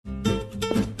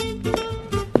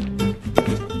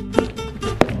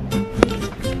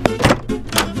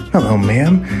Hello,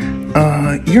 ma'am.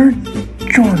 You're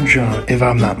Georgia, if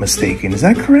I'm not mistaken. Is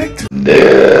that correct?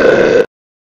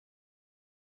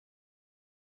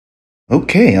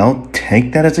 Okay, I'll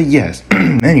take that as a yes.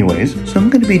 Anyways, so I'm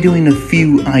going to be doing a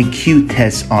few IQ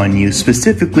tests on you,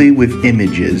 specifically with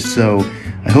images. So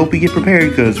I hope you get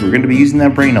prepared because we're going to be using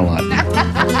that brain a lot.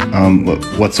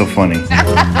 What's so funny?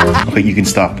 Okay, you can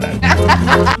stop that.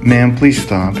 Ma'am, please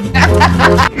stop.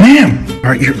 Ma'am!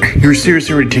 Alright, you're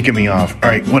seriously already taking me off.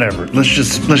 Alright, whatever. Let's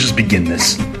just begin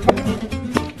this.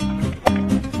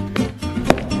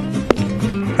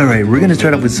 Alright, we're gonna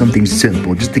start off with something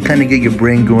simple, just to kind of get your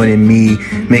brain going and me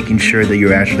making sure that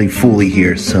you're actually fully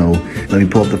here. So, let me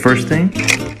pull up the first thing.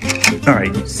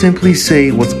 Alright, simply say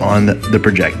what's on the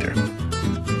projector.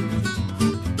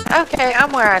 Okay,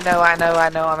 I'm where I know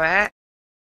I'm at.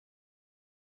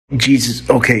 Jesus,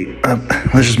 okay,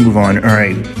 let's just move on.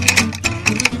 Alright.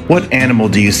 What animal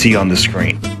do you see on the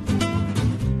screen?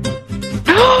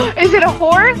 Is it a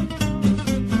horse?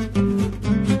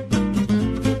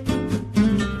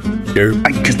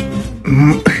 I just...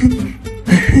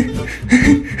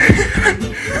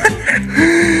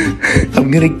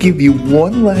 I'm gonna give you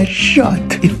one last shot.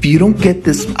 If you don't get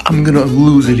this, I'm gonna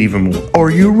lose it even more.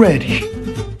 Are you ready?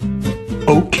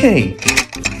 Okay.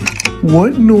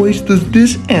 What noise does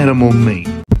this animal make?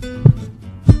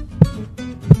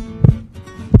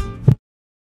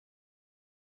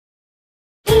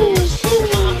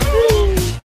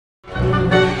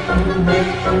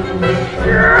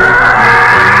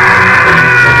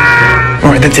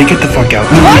 Alright, then take it the fuck out.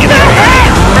 What the heck,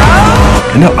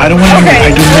 bro? No, I don't want to hear it.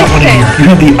 I do not want to hear it. You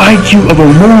have the IQ of a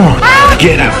moron.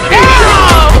 Get out.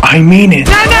 No! I mean it.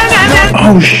 No.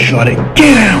 Oh, shut it.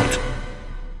 Get out.